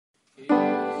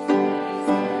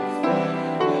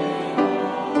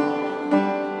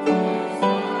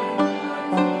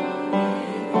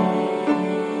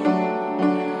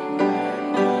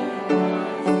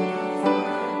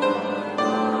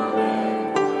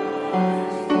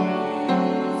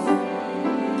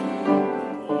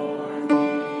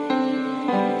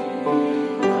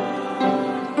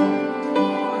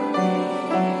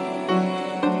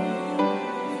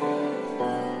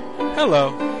Hello,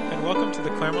 and welcome to the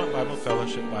Claremont Bible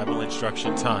Fellowship Bible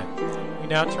Instruction Time. We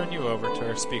now turn you over to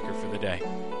our speaker for the day.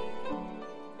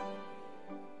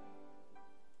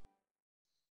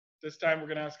 This time we're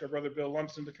going to ask our brother Bill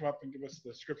Lumsden to come up and give us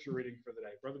the scripture reading for the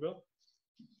day. Brother Bill?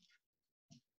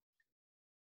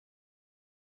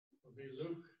 It'll be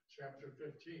Luke chapter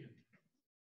 15.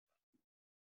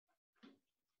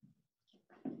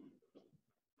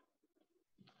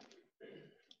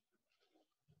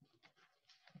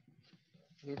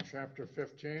 Luke chapter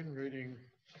 15, reading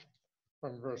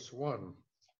from verse 1.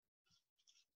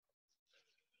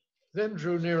 Then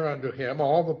drew near unto him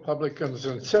all the publicans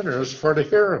and sinners for to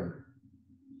hear him.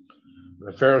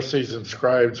 The Pharisees and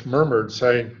scribes murmured,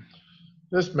 saying,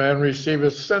 This man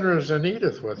receiveth sinners and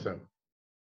eateth with them.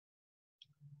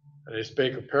 And he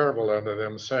spake a parable unto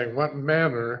them, saying, What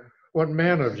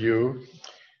man of you,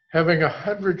 having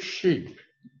 100 sheep,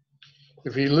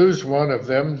 if he lose one of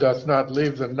them, doth not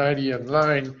leave the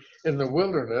 99 in the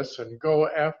wilderness, and go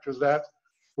after that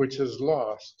which is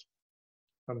lost,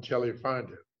 until he find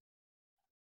it?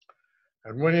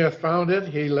 And when he hath found it,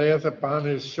 he layeth upon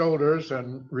his shoulders,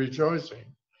 and rejoicing.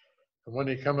 And when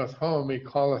he cometh home, he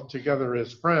calleth together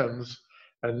his friends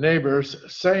and neighbors,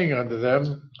 saying unto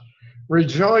them,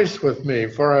 Rejoice with me,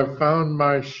 for I have found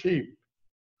my sheep,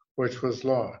 which was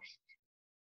lost.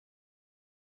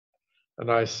 And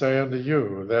I say unto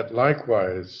you, that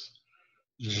likewise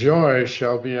joy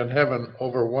shall be in heaven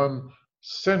over one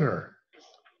sinner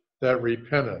that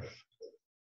repenteth,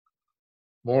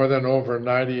 more than over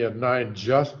 99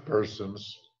 just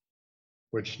persons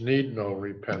which need no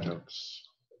repentance.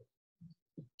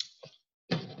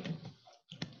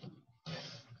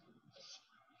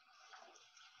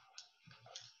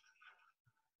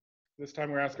 This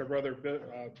time we're going to ask our brother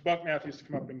Buck Matthews to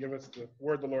come up and give us the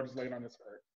word the Lord has laid on his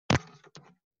heart.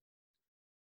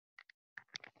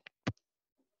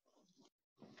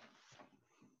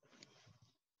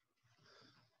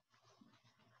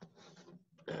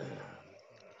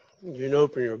 You can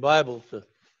open your Bible to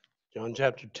John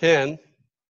chapter 10.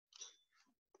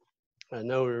 I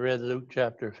know we read Luke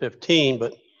chapter 15,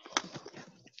 but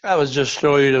I was just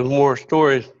showing you the more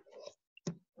stories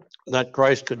that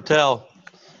Christ could tell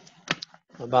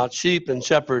about sheep and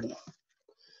shepherd.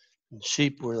 And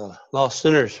sheep were the lost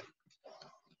sinners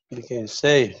who became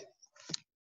saved.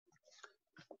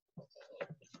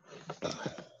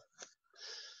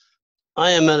 I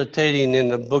am meditating in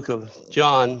the book of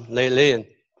John lately, and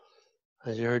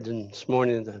as you heard this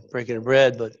morning, the breaking of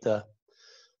bread, but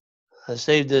I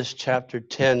saved this chapter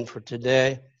 10 for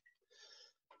today.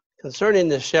 Concerning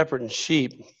the shepherd and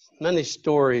sheep, many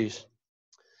stories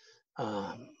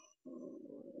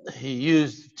he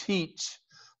used to teach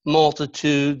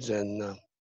multitudes and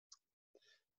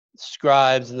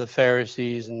scribes and the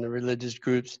Pharisees and the religious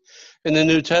groups in the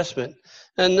New Testament.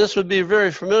 And this would be very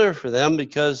familiar for them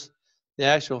because the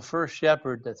actual first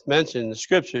shepherd that's mentioned in the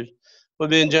scriptures would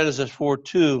be in Genesis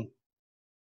 4:2.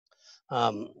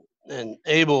 And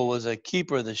Abel was a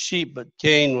keeper of the sheep, but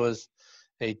Cain was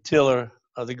a tiller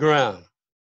of the ground.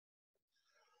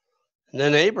 And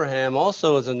then Abraham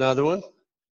also is another one,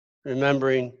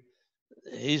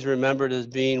 he's remembered as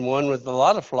being one with a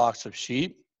lot of flocks of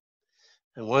sheep.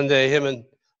 And one day him and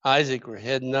Isaac were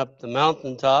heading up the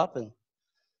mountaintop, and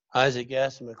Isaac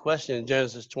asked him a question in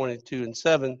Genesis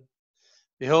 22:7.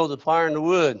 Behold, the fire and the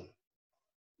wood.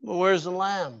 Well, where's the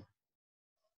lamb?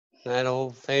 That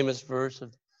old famous verse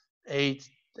of 8,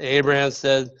 Abraham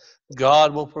said,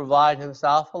 God will provide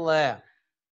himself a lamb.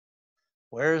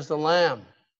 Where's the lamb?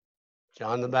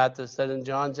 John the Baptist said in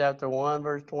John chapter 1,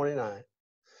 verse 29,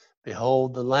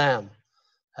 Behold the lamb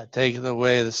that taketh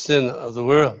away the sin of the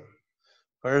world.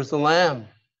 Where's the lamb?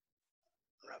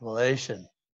 Revelation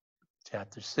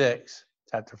chapter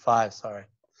 5.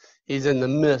 He's in the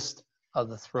midst of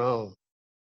the throne.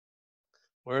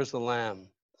 Where's the lamb?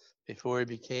 Before he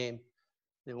became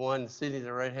the one sitting at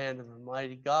the right hand of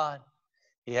Almighty God,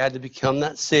 he had to become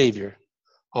that Savior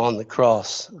on the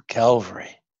cross of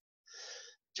Calvary.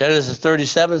 Genesis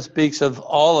 37 speaks of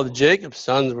all of Jacob's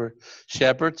sons were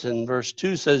shepherds, and verse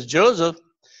 2 says, Joseph,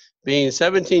 being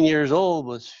 17 years old,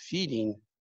 was feeding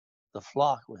the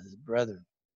flock with his brethren.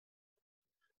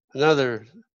 Another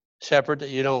shepherd that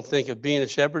you don't think of being a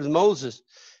shepherd is Moses.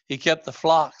 He kept the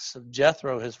flocks of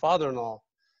Jethro, his father-in-law,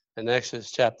 in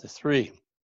Exodus chapter 3.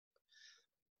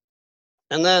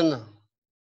 And then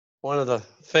one of the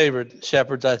favorite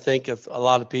shepherds, I think, of a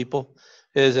lot of people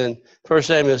is in 1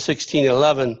 Samuel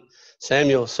 16:11.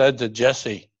 Samuel said to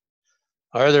Jesse,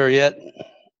 Are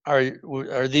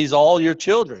these all your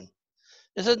children?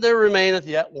 He said, There remaineth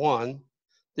yet one,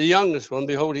 the youngest one.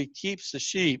 Behold, he keeps the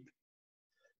sheep.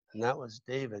 And that was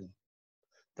David,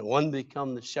 and one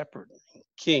become the shepherd and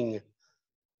king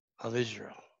of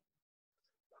Israel.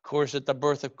 Of course, at the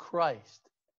birth of Christ,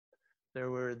 there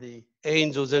were the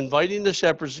angels inviting the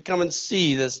shepherds to come and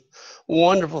see this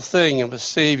wonderful thing of a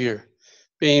Savior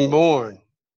being born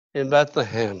in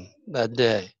Bethlehem that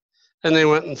day. And they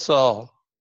went and saw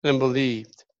and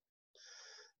believed.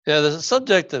 Yeah, the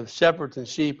subject of shepherds and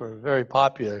sheep are very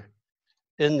popular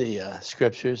in the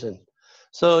scriptures. And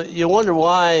so you wonder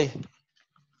why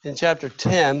in chapter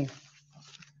 10,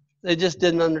 they just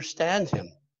didn't understand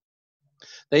him.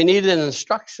 They needed an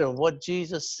instruction of what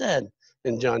Jesus said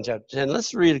in John chapter 10.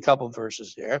 Let's read a couple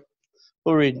verses here.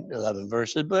 We'll read 11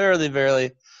 verses. Verily,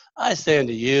 verily, I say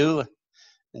unto you,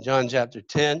 in John chapter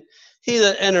 10, he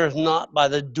that entereth not by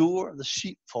the door of the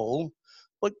sheepfold,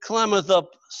 but climbeth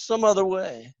up some other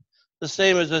way, the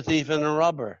same as a thief and a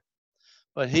robber.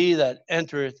 But he that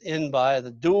entereth in by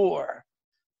the door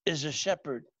is a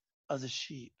shepherd of the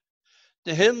sheep.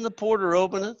 To him the porter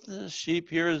openeth, the sheep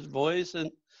hear his voice,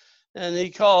 and he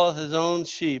calleth his own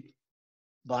sheep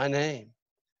by name,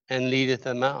 and leadeth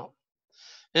them out.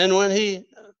 And when he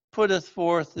putteth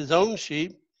forth his own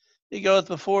sheep, he goeth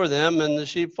before them, and the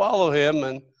sheep follow him,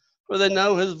 and for they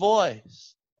know his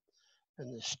voice.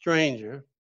 And the stranger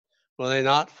will they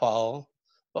not follow,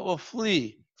 but will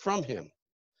flee from him.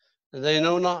 And they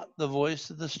know not the voice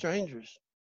of the strangers.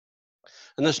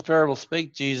 And this parable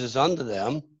spake Jesus unto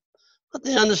them, but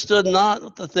they understood not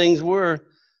what the things were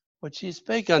which he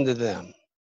spake unto them.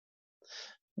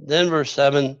 Then verse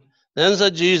 7, then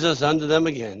said Jesus unto them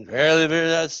again, verily,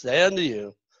 verily, I say unto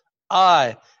you,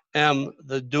 I am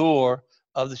the door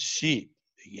of the sheep.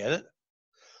 You get it?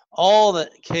 All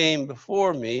that came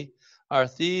before me are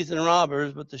thieves and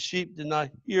robbers, but the sheep did not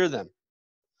hear them.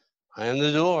 I am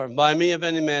the door. By me, if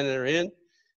any man enter in,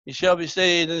 he shall be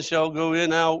saved, and shall go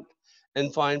in out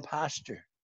and find pasture.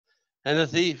 And the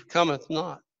thief cometh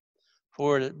not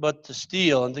but to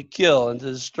steal and to kill and to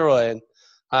destroy. And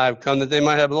I have come that they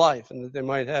might have life, and that they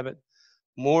might have it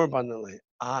more abundantly.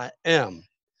 I am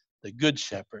the good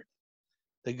shepherd.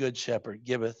 The good shepherd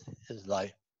giveth his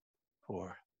life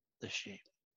for the sheep.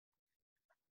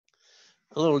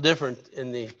 A little different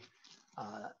in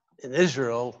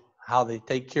Israel, how they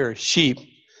take care of sheep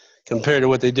compared to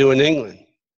what they do in England.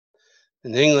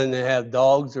 In England, they have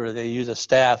dogs, or they use a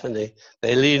staff, and they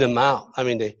lead them out. I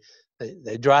mean,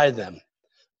 they drive them.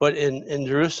 But in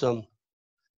Jerusalem,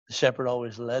 the shepherd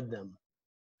always led them,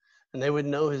 and they would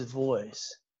know his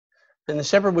voice. And the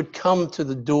shepherd would come to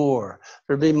the door.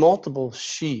 There'd be multiple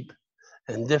sheep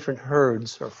and different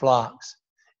herds or flocks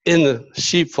in the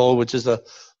sheepfold, which is a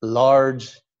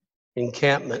large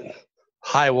encampment,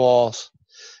 high walls,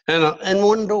 and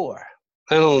one door,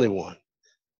 and only one.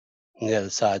 And the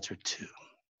other sides are two.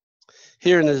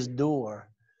 Here in this door,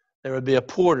 there would be a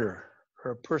porter, or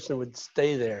a person would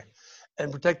stay there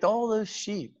and protect all those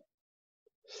sheep.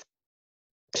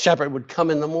 The shepherd would come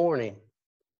in the morning,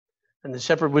 and the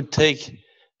shepherd would take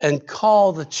and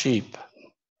call the sheep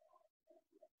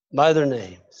by their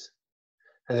names.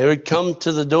 And they would come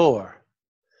to the door.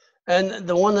 And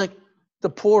the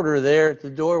porter there at the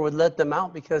door would let them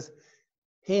out, because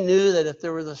he knew that if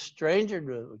there was a stranger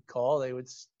that would call, they would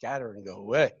scatter and go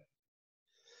away.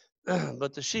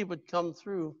 But the sheep would come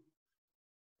through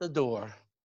the door,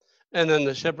 and then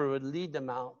the shepherd would lead them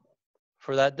out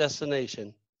for that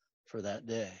destination for that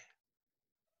day.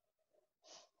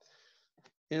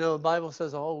 You know, the Bible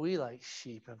says, all we like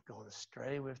sheep have gone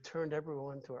astray. We've turned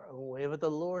everyone to our own way, but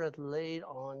the Lord hath laid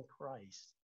on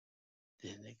Christ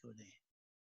the iniquity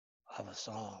of us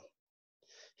all.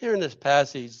 Here in this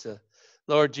passage, the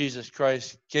Lord Jesus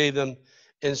Christ gave them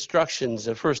instructions.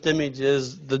 The first image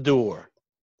is the door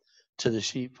to the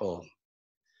sheepfold.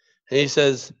 And he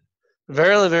says,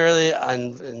 verily, verily,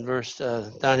 in verse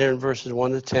down here in verses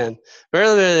 1 to 10,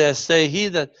 verily, verily, I say, he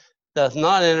that doth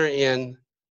not enter in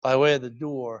by way of the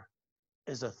door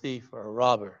is a thief or a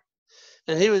robber.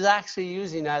 And he was actually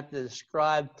using that to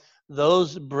describe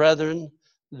those brethren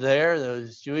there,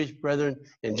 those Jewish brethren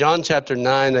in John chapter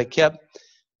 9, that kept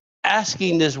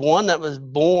asking this one that was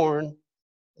born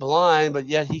blind, but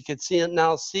yet he could see it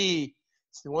now see.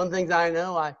 It's the one thing I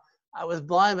know, I was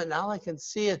blind, but now I can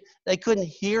see it. They couldn't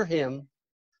hear him,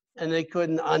 and they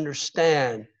couldn't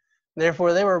understand.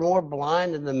 Therefore, they were more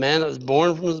blind than the man that was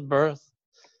born from his birth,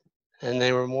 and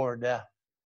they were more deaf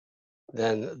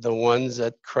than the ones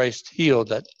that Christ healed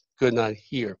that could not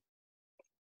hear.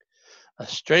 A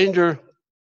stranger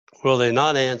will they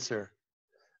not answer.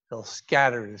 They'll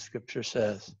scatter, the scripture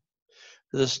says.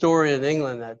 There's a story in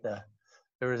England that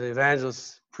there was an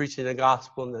evangelist preaching the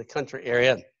gospel in the country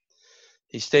area.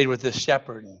 He stayed with this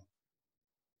shepherd, and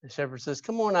the shepherd says,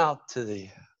 come on out to the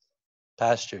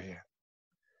pasture here.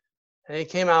 And he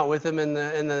came out with him, and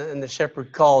the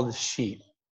shepherd called the sheep.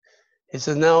 He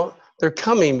said, no, they're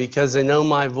coming because they know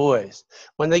my voice.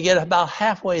 When they get about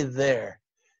halfway there,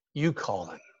 you call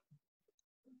them.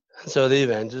 And so the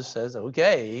evangelist says,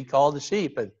 okay, he called the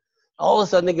sheep. And all of a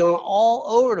sudden, they're going all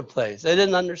over the place. They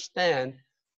didn't understand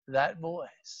that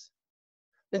voice.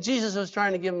 And Jesus was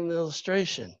trying to give them an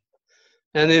illustration.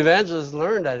 And the evangelist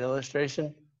learned that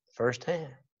illustration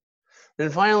firsthand. Then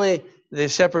finally, the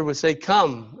shepherd would say,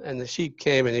 come, and the sheep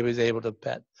came, and he was able to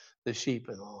pet the sheep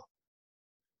and all.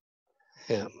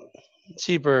 Yeah.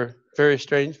 Sheep are very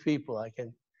strange people. I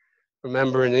can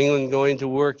remember in England going to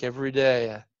work every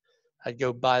day. I'd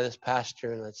go by this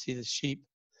pasture, and I'd see the sheep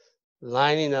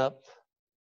lining up,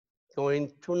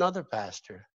 going to another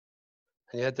pasture.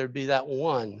 And yet there'd be that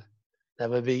one that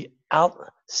would be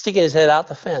out, sticking his head out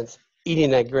the fence,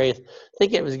 eating that grass,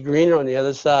 thinking it was greener on the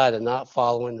other side and not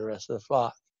following the rest of the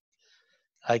flock.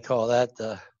 I call that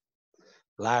the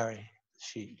Larry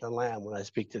sheep, the lamb, when I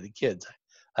speak to the kids.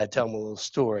 I tell them a little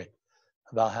story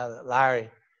about how Larry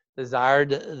desired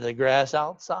the grass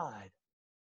outside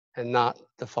and not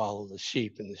to follow the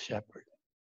sheep and the shepherd.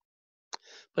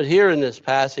 But here in this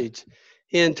passage,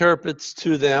 he interprets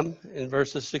to them in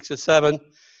verses 6 to 7,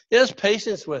 he has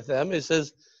patience with them. He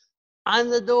says, I'm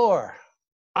the door.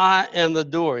 I am the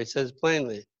door, he says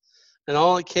plainly. And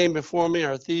all that came before me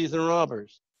are thieves and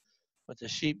robbers. But the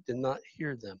sheep did not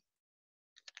hear them.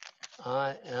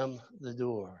 I am the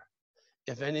door.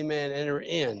 If any man enter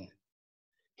in,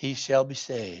 he shall be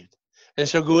saved, and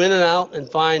shall go in and out and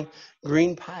find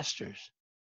green pastures.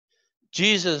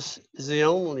 Jesus is the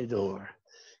only door.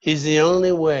 He's the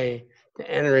only way to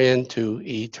enter into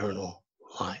eternal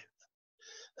life.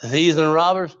 The thieves and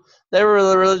robbers, they were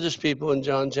the religious people in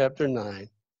John chapter 9,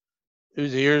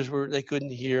 whose ears they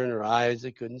couldn't hear and their eyes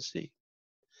they couldn't see.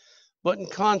 But in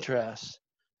contrast,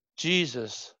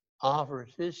 Jesus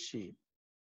offers his sheep,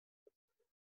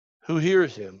 who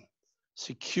hears him,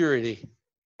 security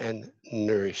and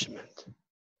nourishment.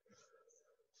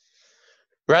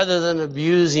 Rather than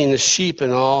abusing the sheep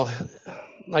and all,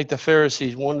 like the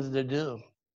Pharisees wanted to do,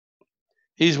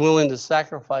 he's willing to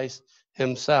sacrifice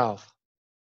himself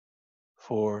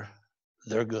for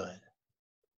their good.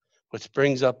 Which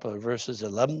brings up verses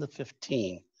 11 to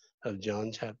 15 of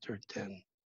John chapter 10.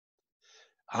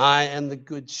 I am the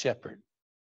good shepherd.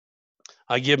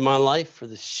 I give my life for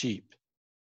the sheep.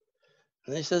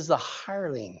 And he says the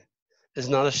hireling is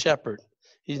not a shepherd.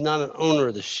 He's not an owner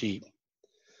of the sheep.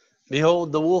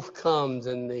 Behold, the wolf comes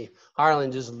and the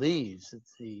hireling just leaves.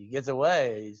 He gets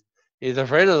away. He's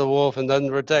afraid of the wolf and doesn't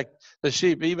protect the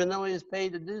sheep, even though he is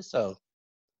paid to do so.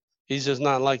 He's just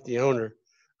not like the owner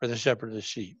or the shepherd of the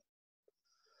sheep.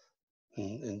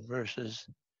 In verses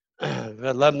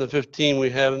 11 to 15, we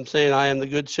have him saying, I am the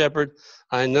good shepherd.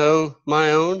 I know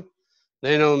my own.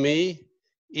 They know me,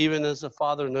 even as the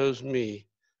Father knows me.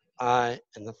 I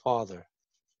and the Father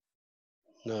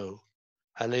know.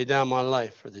 I lay down my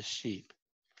life for the sheep.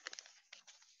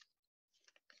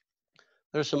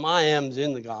 There's some I ams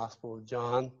in the Gospel of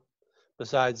John,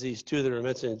 besides these two that are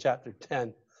mentioned in chapter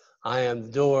 10. I am the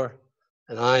door,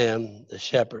 and I am the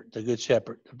shepherd, the good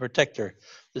shepherd, the protector,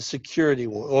 the security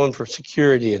one for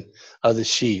security of the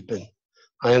sheep. And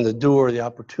I am the door, the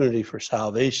opportunity for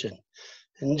salvation.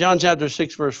 In John chapter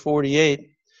 6, verse 48,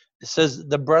 it says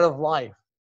the bread of life,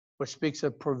 which speaks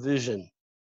of provision,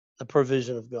 the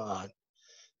provision of God.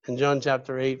 In John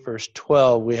chapter 8, verse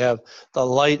 12, we have the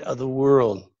light of the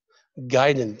world,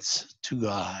 guidance to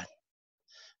God.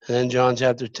 And in John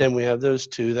chapter 10, we have those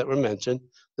two that were mentioned,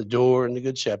 the door and the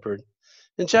good shepherd.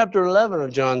 In chapter 11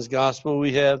 of John's gospel,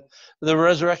 we have the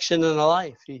resurrection and the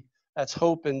life. That's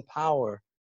hope and power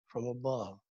from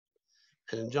above.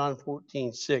 And in John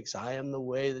 14:6, I am the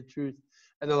way, the truth,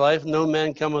 and the life. No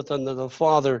man cometh unto the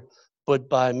Father but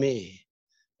by me.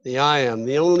 The I am,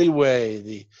 the only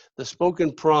way, the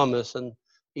spoken promise and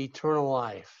eternal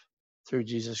life through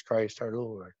Jesus Christ our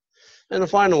Lord. And the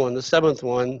final one, the seventh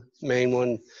one, main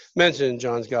one, mentioned in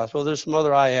John's gospel. There's some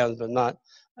other I ams, but not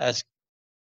as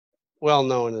well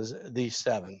known as these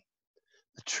seven.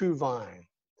 The true vine,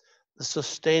 the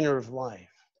sustainer of life.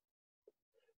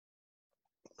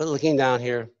 But looking down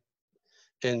here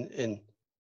in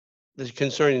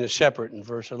concerning the shepherd in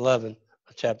verse 11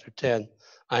 of chapter 10,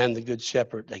 I am the good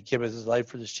shepherd that giveth his life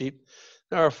for the sheep.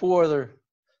 There are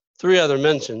three other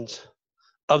mentions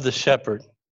of the shepherd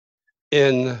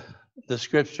in the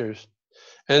scriptures.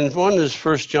 And one is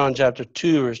 1 John chapter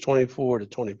 2, verse 24 to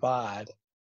 25.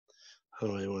 I don't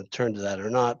know if you want to turn to that or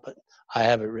not, but I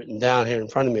have it written down here in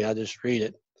front of me. I just read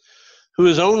it. Who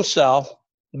his own self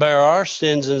bare our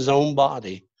sins in his own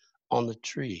body on the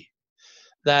tree,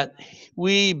 that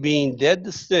we, being dead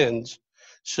to sins,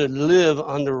 should live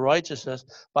under righteousness,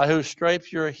 by whose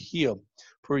stripes you are healed.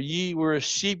 For ye were as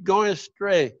sheep going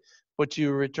astray, but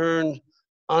you returned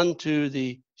unto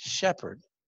the shepherd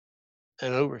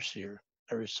and overseer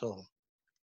of your soul.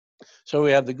 So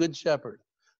we have the good shepherd.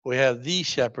 We have the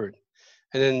shepherd.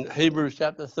 And in Hebrews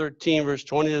chapter 13, verse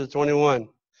 20 to 21,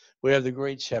 we have the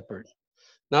great shepherd.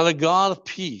 Now the God of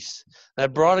peace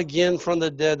that brought again from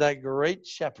the dead that great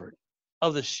shepherd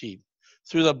of the sheep,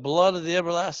 through the blood of the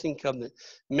everlasting covenant,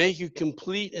 make you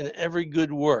complete in every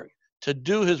good work, to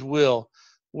do his will,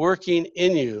 working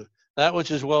in you that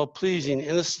which is well pleasing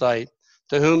in his sight,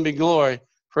 to whom be glory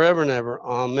forever and ever.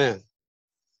 Amen.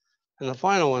 And the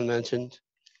final one mentioned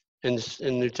in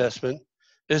New Testament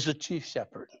is the chief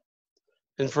shepherd.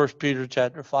 In 1 Peter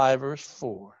chapter 5, verse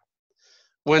 4.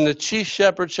 When the chief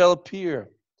shepherd shall appear,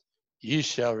 ye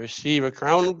shall receive a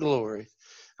crown of glory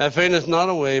that fadeth not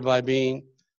away, by being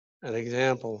an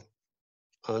example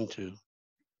unto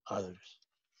others.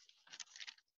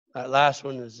 That last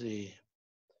one is the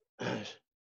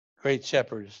great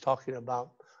shepherd. Is talking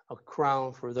about a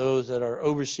crown for those that are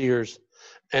overseers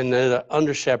and that are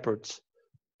under shepherds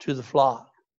to the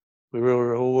flock. We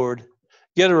will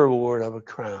get a reward of a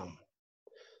crown.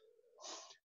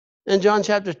 In John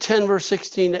chapter 10, verse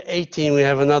 16 to 18, we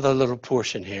have another little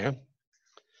portion here.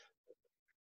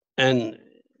 And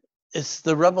it's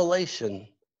the revelation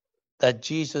that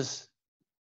Jesus'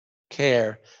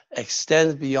 care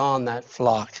extends beyond that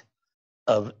flock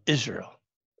of Israel.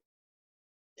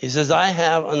 He says, I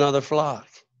have another flock,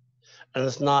 and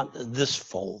it's not this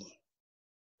fold.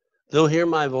 They'll hear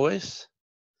my voice,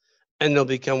 and they'll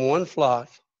become one flock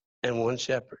and one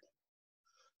shepherd.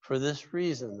 For this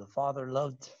reason, the Father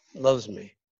loves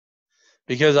me,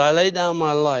 because I lay down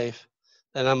my life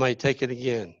that I might take it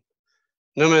again.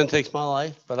 No man takes my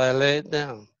life, but I lay it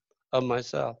down of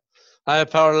myself. I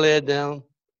have power to lay it down,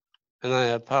 and I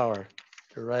have power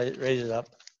to raise it up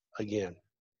again.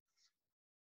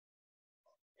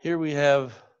 Here we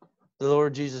have the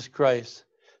Lord Jesus Christ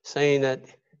saying that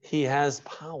he has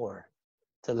power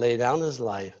to lay down his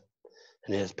life,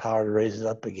 and he has power to raise it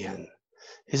up again.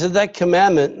 He said that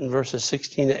commandment in verses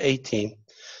 16 to 18,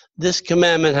 this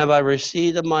commandment have I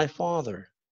received of my Father.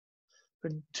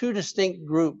 There are two distinct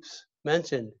groups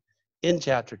mentioned in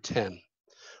chapter 10.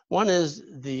 One is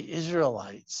the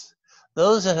Israelites,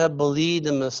 those that have believed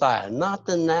in Messiah, not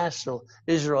the national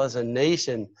Israel as a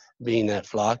nation being that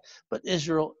flock, but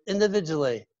Israel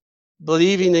individually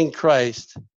believing in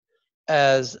Christ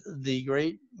as the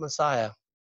great Messiah.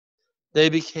 They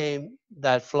became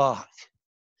that flock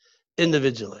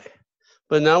individually.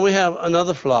 But now we have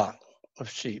another flock of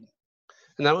sheep,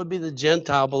 and that would be the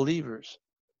Gentile believers.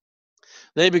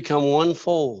 They become one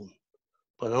fold,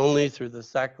 but only through the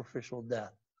sacrificial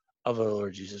death of our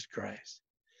Lord Jesus Christ.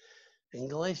 In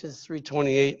Galatians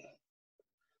 3:28, it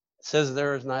says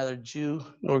there is neither Jew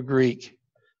nor Greek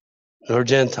nor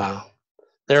Gentile.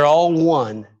 They're all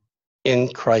one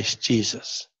in Christ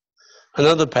Jesus.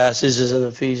 Another passage is in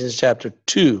Ephesians chapter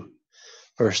 2,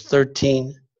 verse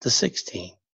 13 to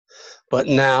 16. But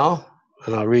now,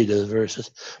 and I'll read those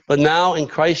verses, but now in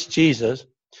Christ Jesus,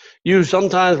 you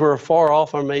sometimes were afar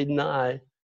off are made nigh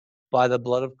by the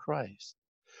blood of Christ.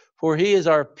 For he is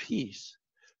our peace,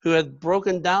 who hath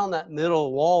broken down that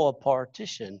middle wall of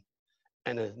partition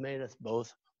and has made us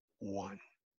both one.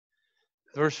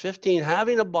 Verse 15,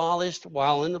 having abolished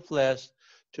while in the flesh,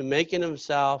 to make in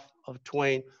himself of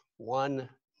twain one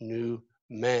new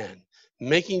man,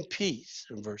 making peace,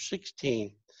 in verse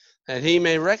 16, that he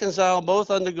may reconcile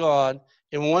both unto God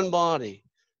in one body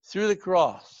through the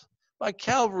cross, by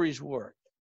Calvary's work.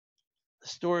 The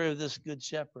story of this good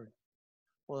shepherd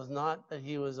was not that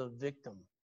he was a victim,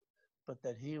 but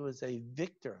that he was a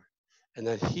victor and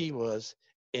that he was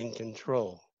in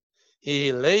control.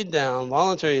 He laid down,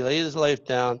 voluntarily laid his life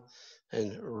down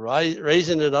and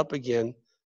raising it up again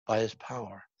by his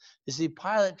power. You see,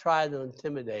 Pilate tried to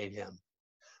intimidate him.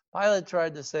 Pilate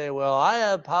tried to say, well, I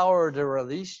have power to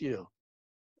release you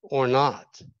or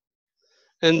not.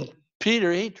 And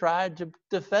Peter, he tried to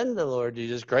defend the Lord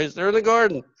Jesus Christ. They're in the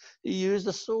garden. He used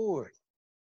a sword.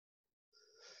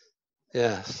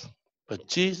 Yes, but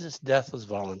Jesus' death was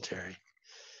voluntary.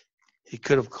 He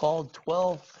could have called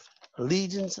 12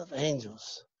 legions of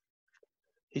angels.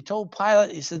 He told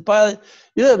Pilate, he said, Pilate,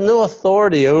 you have no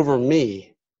authority over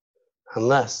me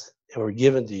unless it were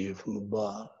given to you from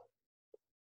above.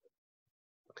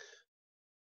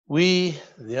 We,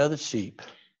 the other sheep,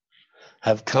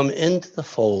 have come into the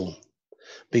fold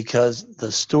because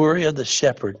the story of the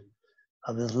shepherd,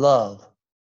 of his love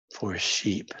for his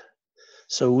sheep.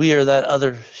 So we are that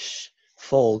other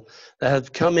fold that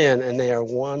have come in, and they are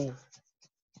one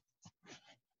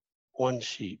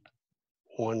sheep,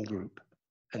 one group,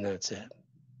 and that's it.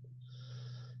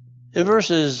 In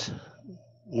verses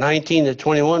 19 to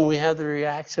 21, we have the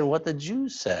reaction of what the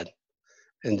Jews said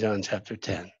in John chapter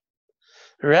 10.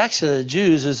 The reaction of the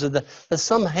Jews is that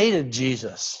some hated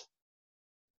Jesus,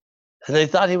 and they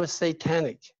thought he was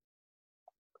satanic,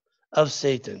 of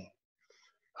Satan,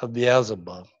 of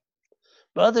Beelzebub.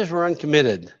 But others were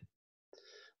uncommitted.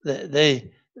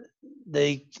 They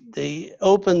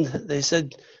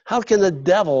said, how can the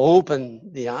devil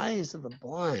open the eyes of the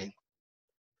blind?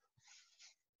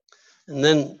 And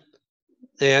then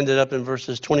they ended up in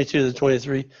verses 22 to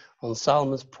 23 on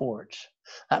Solomon's porch.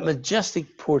 That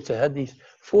majestic porch that had these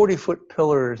 40-foot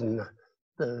pillars and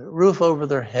the roof over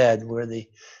their head, where the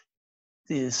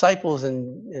disciples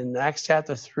in Acts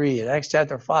chapter 3 and Acts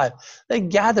chapter 5, they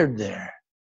gathered there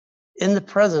in the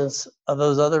presence of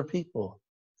those other people,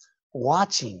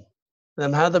 watching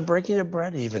them have the breaking of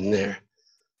bread even there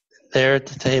at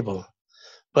the table.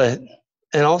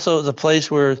 And also the place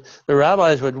where the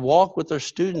rabbis would walk with their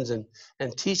students and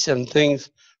teach them things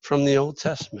from the Old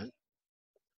Testament,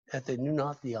 that they knew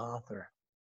not the author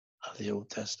of the Old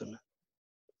Testament.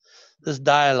 This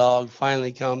dialogue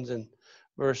finally comes in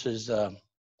verses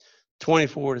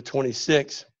 24 to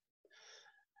 26.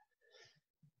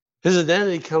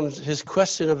 His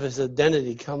question of his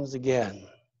identity comes again.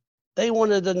 They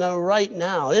wanted to know right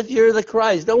now, if you're the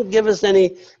Christ, don't give us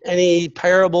any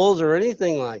parables or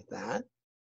anything like that.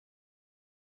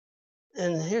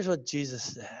 And here's what Jesus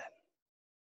said.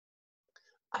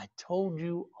 I told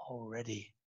you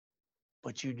already,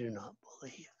 but you do not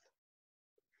believe.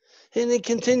 And he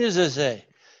continues to say,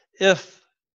 if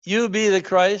you be the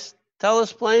Christ, tell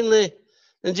us plainly.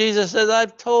 And Jesus says,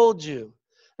 I've told you.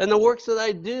 And the works that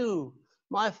I do,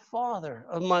 my Father,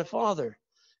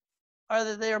 are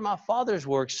that they are my Father's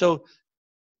works. So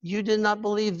you did not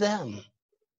believe them.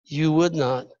 You would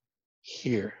not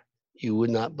hear. You would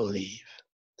not believe.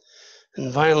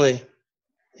 And finally,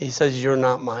 he says, you're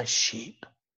not my sheep.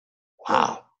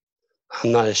 Wow.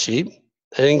 I'm not a sheep.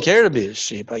 They didn't care to be a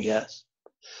sheep, I guess.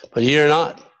 But you're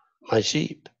not my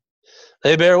sheep.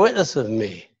 They bear witness of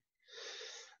me.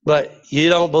 But you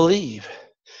don't believe.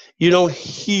 You don't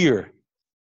hear.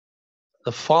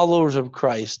 The followers of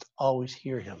Christ always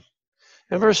hear him.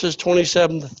 In verses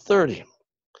 27 to 30,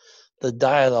 the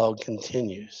dialogue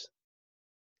continues.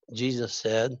 Jesus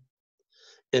said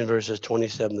in verses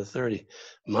 27 to 30,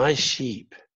 my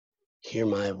sheep hear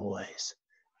my voice.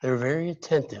 They're very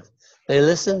attentive. They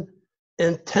listen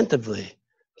attentively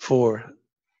for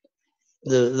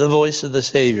the voice of the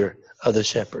Savior, of the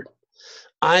shepherd.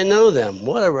 I know them.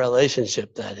 What a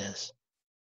relationship that is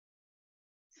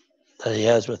that he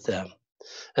has with them.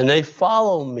 And they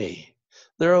follow me.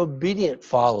 They're obedient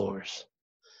followers.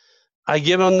 I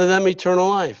give unto them eternal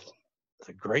life. It's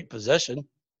a great possession.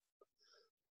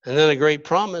 And then a great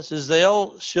promise is they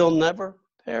all shall never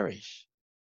perish.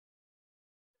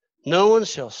 No one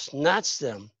shall snatch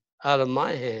them out of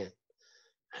my hand.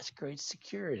 That's great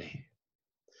security.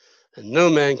 And no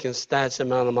man can snatch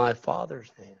them out of my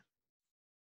Father's hand.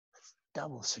 That's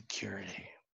double security.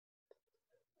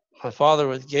 My Father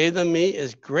which gave them me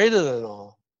is greater than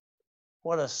all.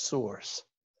 What a source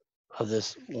of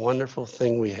this wonderful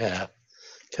thing we have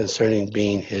concerning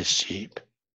being his sheep.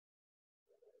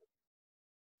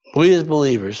 We as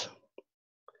believers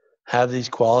have these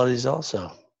qualities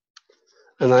also.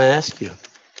 And I ask you,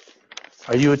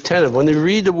 are you attentive? When you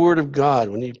read the Word of God,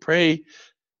 when you pray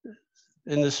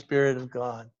in the Spirit of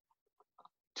God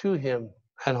to him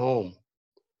at home,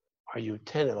 are you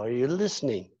attentive? Are you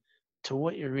listening to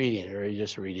what you're reading, or are you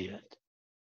just reading it?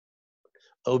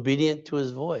 Obedient to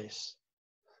his voice.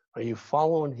 Are you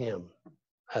following him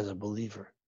as a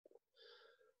believer?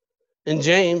 In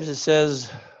James, it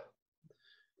says,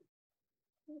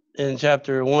 in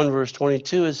chapter 1, verse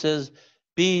 22, it says,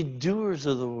 be doers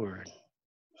of the word,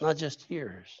 not just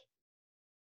hearers.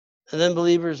 And then,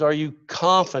 believers, are you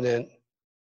confident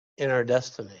in our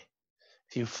destiny?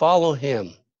 If you follow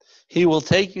him, he will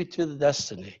take you to the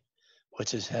destiny,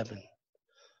 which is heaven.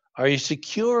 Are you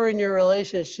secure in your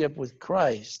relationship with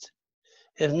Christ?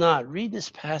 If not, read this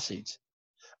passage.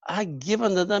 I give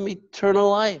unto them eternal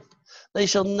life. They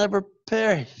shall never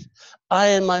perish. I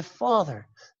and my Father.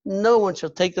 No one shall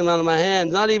take them out of my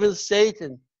hand. Not even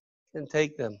Satan can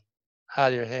take them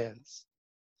out of your hands.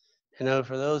 You know,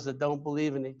 for those that don't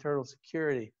believe in eternal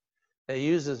security, they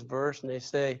use this verse and they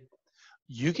say,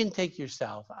 you can take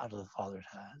yourself out of the Father's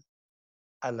hand.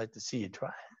 I'd like to see you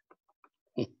try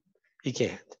it. You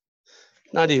can't.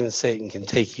 Not even Satan can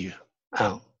take you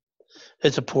out.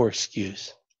 It's a poor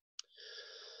excuse.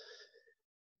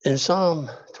 In Psalm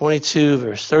 22,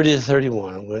 verse 30 to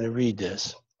 31, I'm going to read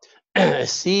this. A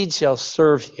seed shall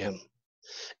serve him.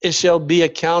 It shall be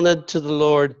accounted to the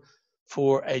Lord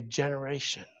for a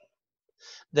generation.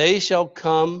 They shall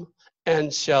come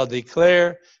and shall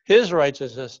declare his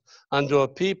righteousness unto a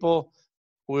people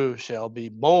who shall be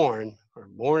born or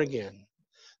born again,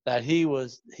 that he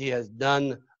has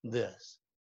done this.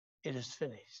 It is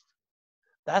finished.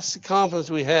 That's the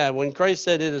confidence we have. When Christ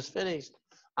said it is finished,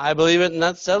 I believe it, and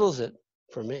that settles it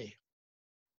for me.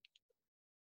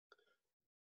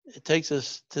 It takes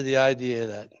us to the idea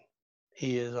that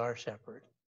he is our shepherd.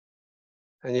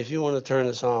 And if you want to turn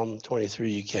to Psalm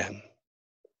 23, you can.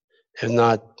 If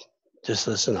not, just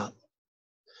listen up.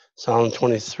 Psalm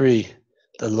 23,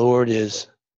 the Lord is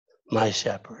my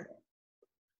shepherd.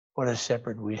 What a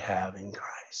shepherd we have in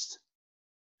Christ.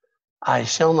 I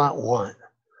shall not want.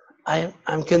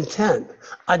 I'm content.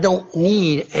 I don't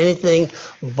need anything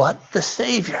but the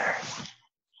Savior.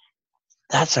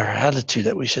 That's our attitude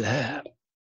that we should have.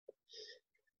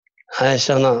 I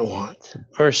shall not want.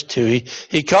 Verse 2,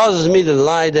 he causes me to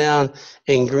lie down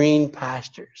in green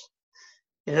pastures.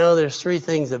 You know, there's three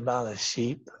things about a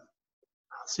sheep.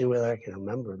 I'll see whether I can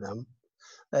remember them.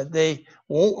 That they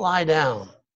won't lie down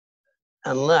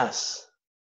unless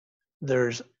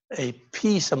there's a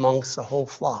peace amongst the whole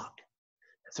flock.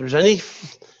 If there's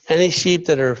any sheep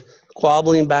that are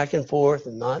squabbling back and forth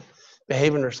and not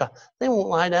behaving themselves, they won't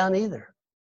lie down either.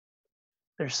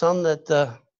 There's some that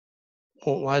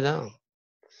won't lie down.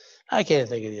 I can't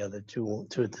think of the other two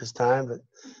at this time, but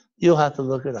you'll have to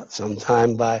look it up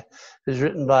sometime. It was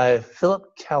written by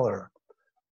Philip Keller.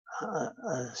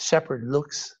 A shepherd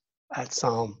looks at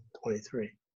Psalm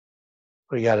 23.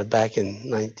 We got it back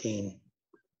in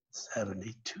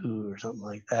 1972 or something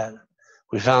like that.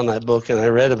 We found that book and I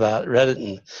read it,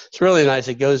 and it's really nice.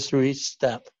 It goes through each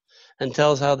step and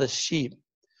tells how the sheep,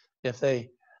 if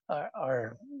they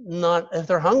if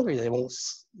they're hungry, they won't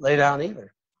lay down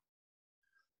either.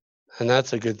 And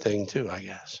that's a good thing too, I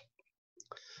guess.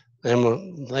 They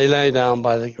lay down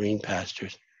by the green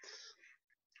pastures.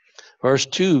 Verse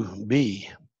 2b,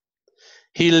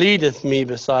 he leadeth me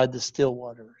beside the still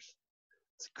waters.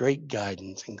 It's great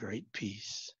guidance and great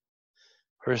peace.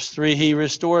 Verse 3, he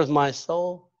restoreth my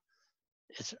soul.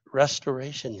 It's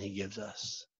restoration he gives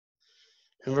us.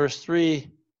 In verse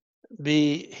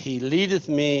 3b, he leadeth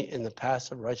me in the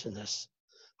paths of righteousness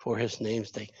for his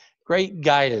name's sake. Great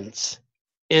guidance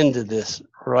into this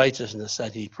righteousness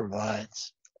that he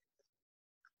provides.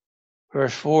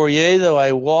 Verse 4, yea, though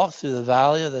I walk through the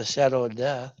valley of the shadow of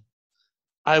death,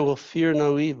 I will fear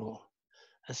no evil.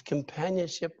 As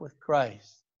companionship with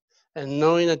Christ and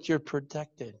knowing that you're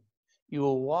protected, you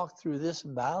will walk through this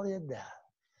valley of death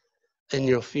and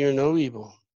you'll fear no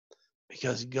evil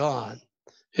because God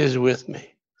is with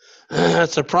me.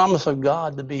 That's a promise of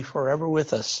God to be forever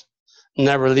with us,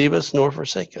 never leave us nor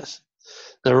forsake us.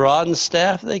 The rod and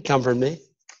staff, they comfort me.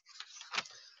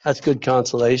 That's good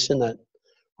consolation, that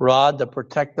rod to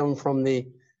protect them from the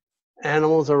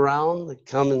animals around that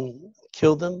come and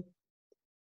kill them.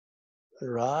 The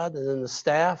rod, and then the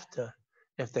staff to,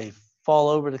 if they fall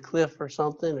over the cliff or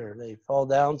something, or they fall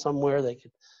down somewhere, they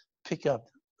could pick up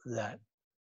that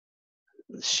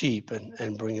sheep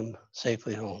and bring them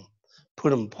safely home, put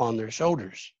them upon their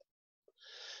shoulders.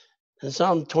 In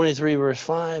Psalm 23, verse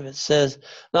 5, it says,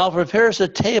 thou preparest a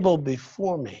table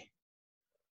before me,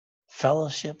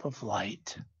 fellowship of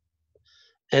light.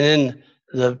 And in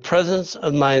the presence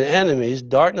of mine enemies,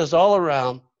 darkness all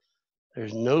around,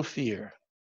 there's no fear.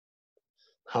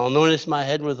 I'll anoint my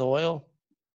head with oil.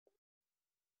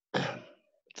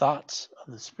 Thoughts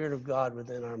of the Spirit of God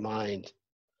within our mind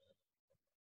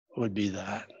would be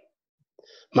that.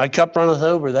 My cup runneth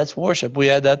over. That's worship. We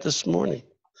had that this morning.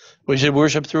 We should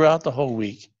worship throughout the whole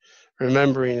week,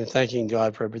 remembering and thanking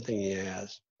God for everything he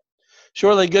has.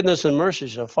 Surely goodness and mercy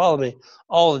shall follow me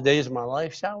all the days of my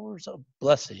life. Showers of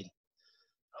blessing.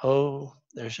 Oh,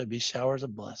 there shall be showers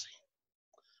of blessing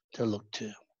to look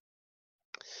to.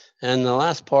 And the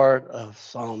last part of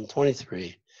Psalm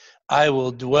 23, I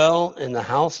will dwell in the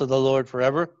house of the Lord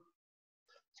forever.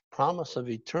 Promise of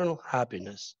eternal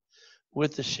happiness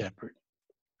with the shepherd.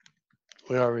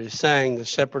 We already sang the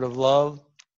shepherd of love.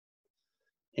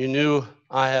 You knew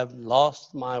I have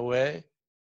lost my way.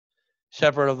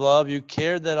 Shepherd of love, you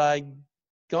cared that I'd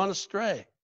gone astray.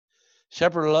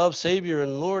 Shepherd of love, Savior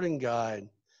and Lord and guide.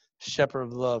 Shepherd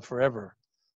of love, forever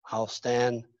I'll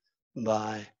stand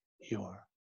by your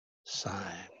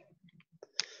side.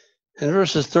 In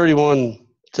verses 31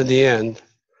 to the end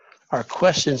are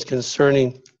questions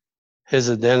concerning his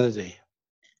identity.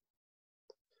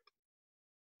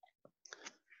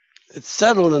 It's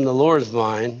settled in the Lord's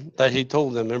mind that he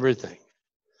told them everything.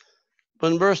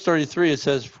 But in verse 33, it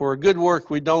says, for a good work,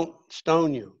 we don't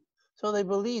stone you. So they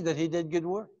believed that he did good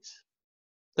works.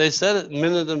 They said it and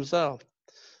meant it themselves.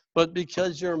 But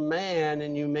because you're a man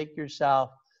and you make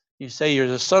yourself, you say you're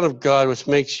the Son of God, which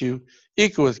makes you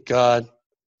equal with God,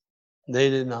 they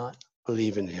did not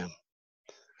believe in him.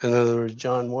 In other words,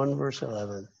 John 1, verse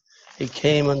 11, he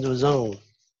came unto his own.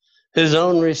 His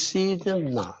own received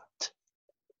him not.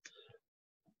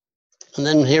 And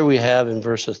then here we have in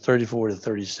verses 34 to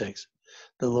 36,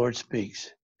 the Lord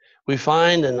speaks. We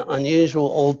find an unusual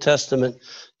Old Testament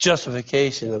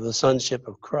justification of the sonship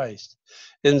of Christ.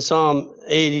 In Psalm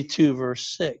 82, verse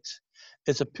 6,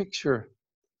 it's a picture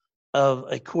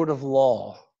of a court of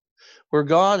law where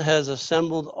God has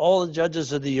assembled all the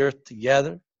judges of the earth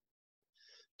together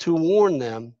to warn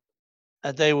them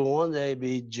that they will one day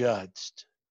be judged.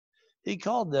 He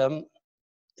called them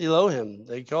Elohim.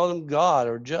 They called him God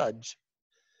or judge.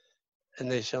 And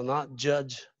they shall not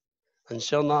judge, and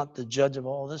shall not the judge of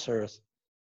all this earth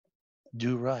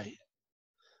do right.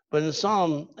 But in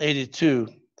Psalm 82,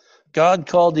 God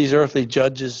called these earthly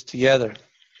judges together,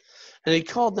 and he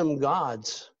called them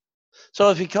gods. So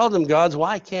if he called them gods,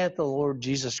 why can't the Lord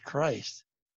Jesus Christ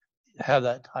have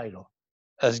that title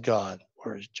as God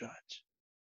or as judge?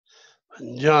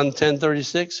 In John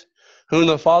 10:36, whom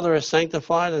the Father has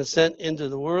sanctified and sent into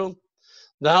the world,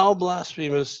 thou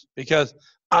blasphemest, because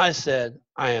I said,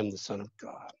 I am the Son of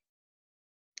God.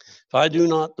 If I do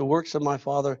not the works of my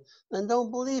Father, then don't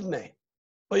believe me.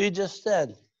 Well, you just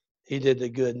said he did the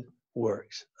good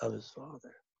works of his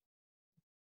Father.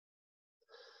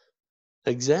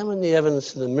 Examine the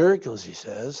evidence of the miracles, he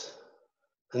says,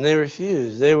 and they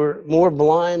refused. They were more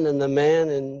blind than the man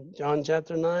in John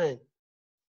chapter 9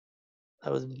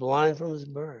 that was blind from his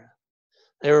birth.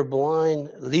 They were blind,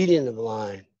 leading the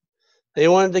blind. They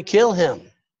wanted to kill him.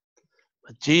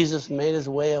 But Jesus made his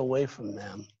way away from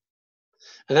them.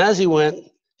 And as he went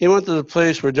to the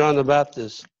place where John the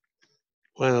Baptist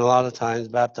went a lot of times,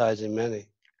 baptizing many.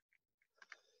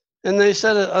 And they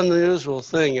said an unusual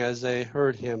thing as they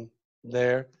heard him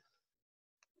there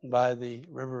by the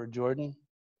river of Jordan.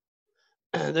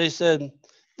 And they said,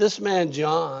 this man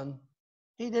John,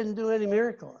 he didn't do any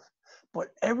miracles. But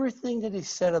everything that he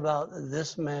said about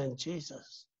this man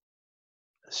Jesus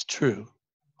is true.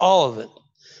 All of it.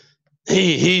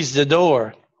 He's the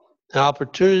door, an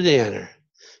opportunity to enter.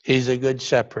 He's a good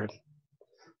shepherd.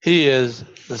 He is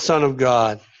the Son of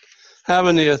God,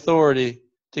 having the authority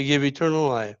to give eternal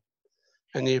life.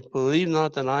 And if you believe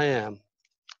not that I am,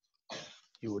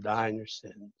 you will die in your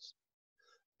sins.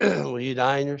 Will you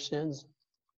die in your sins?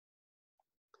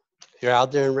 If you're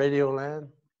out there in Radio Land,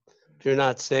 if you're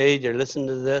not saved, you're listening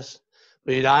to this,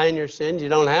 will you die in your sins? You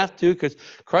don't have to, because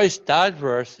Christ died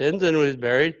for our sins and was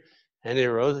buried, and he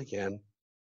rose again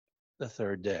the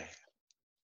third day.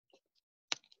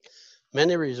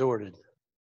 Many resorted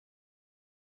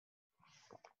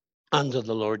unto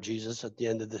the Lord Jesus at the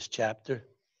end of this chapter,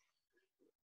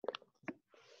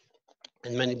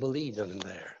 and many believed on him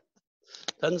there.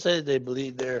 Doesn't say that they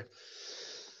believed there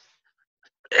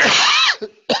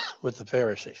with the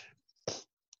Pharisees.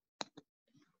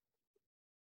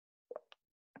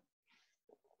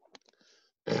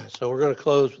 So we're going to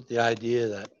close with the idea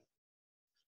that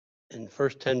in the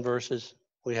first 10 verses,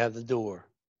 we have the door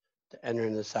to enter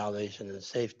into salvation and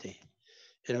safety.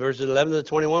 In verses 11 to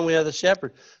 21, we have the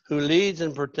shepherd who leads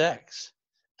and protects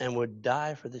and would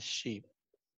die for the sheep,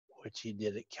 which he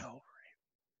did at Calvary.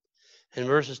 In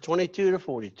verses 22 to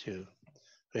 42,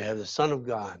 we have the Son of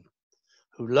God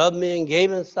who loved me and gave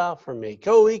himself for me,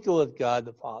 co-equal with God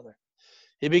the Father.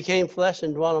 He became flesh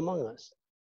and dwelt among us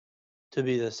to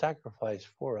be the sacrifice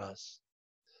for us,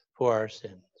 for our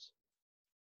sins.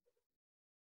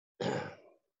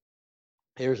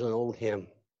 Here's an old hymn.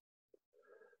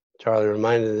 Charlie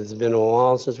reminded us it's been a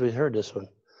while since we heard this one.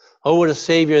 Oh, what a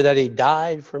Savior that he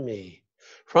died for me.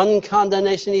 From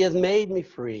condemnation he hath made me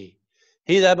free.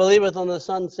 He that believeth on the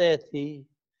Son, saith he,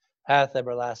 hath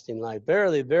everlasting life.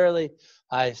 Verily, verily,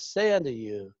 I say unto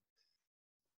you,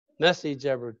 message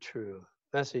ever true,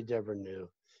 message ever new.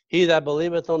 He that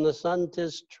believeth on the Son,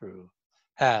 'tis true,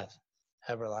 hath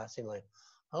everlasting life.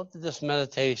 I hope that this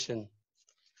meditation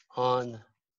on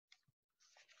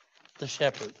the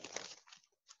shepherd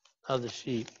of the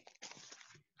sheep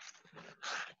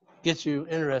gets you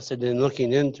interested in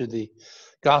looking into the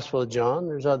Gospel of John.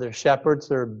 There's other shepherds.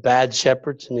 There are bad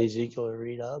shepherds in Ezekiel we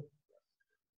read of.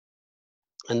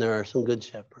 And there are some good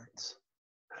shepherds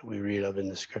that we read of in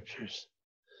the scriptures.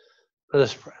 Let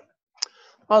us pray.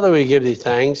 Father, we give thee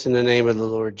thanks in the name of the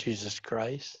Lord Jesus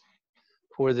Christ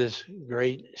for this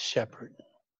great shepherd,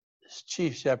 this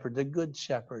chief shepherd, the good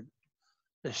shepherd,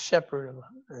 the shepherd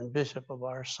and bishop of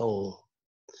our soul.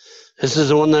 This is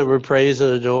the one that we praise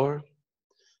and adore.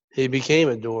 He became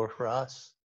a door for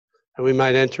us, and we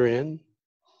might enter in.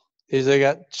 He's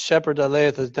a shepherd that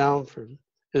layeth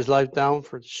his life down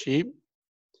for the sheep.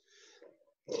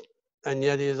 And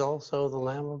yet he is also the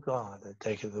Lamb of God that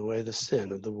taketh away the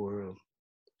sin of the world.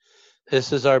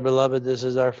 This is our beloved, this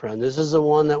is our friend. This is the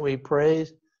one that we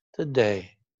praise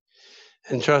today.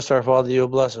 And trust our Father, you'll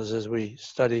bless us as we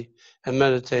study and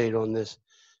meditate on this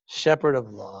shepherd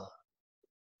of love.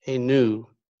 He knew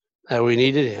that we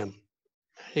needed him.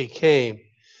 He came.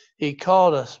 He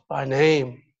called us by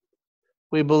name.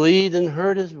 We believed and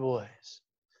heard his voice.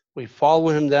 We follow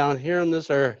him down here on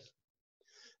this earth.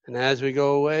 And as we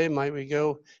go away, might we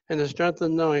go in the strength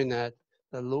of knowing that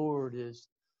the Lord is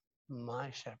my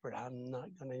shepherd. I'm not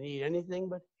going to need anything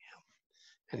but him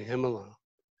and him alone.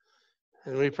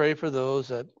 And we pray for those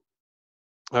that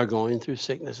are going through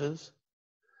sicknesses.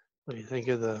 We think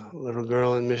of the little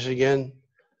girl in Michigan,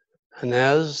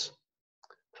 Inez,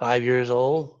 5 years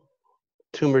old,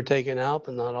 tumor taken out,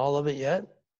 but not all of it yet.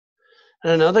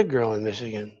 And another girl in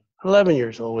Michigan, 11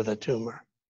 years old with a tumor.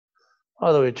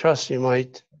 Father, we trust you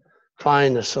might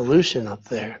find a solution up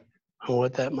there on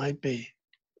what that might be.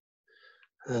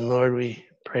 And Lord, we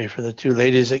pray for the two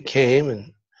ladies that came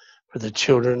and for the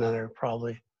children that are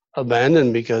probably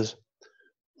abandoned because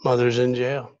mother's in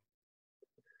jail.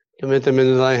 Commit them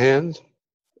into thy hands.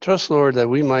 Trust, Lord,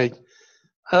 that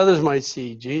others might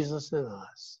see Jesus in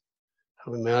us.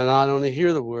 And we may not only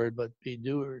hear the word, but be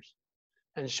doers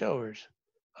and showers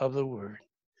of the word.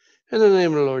 In the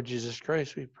name of the Lord Jesus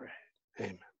Christ, we pray.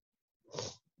 Amen.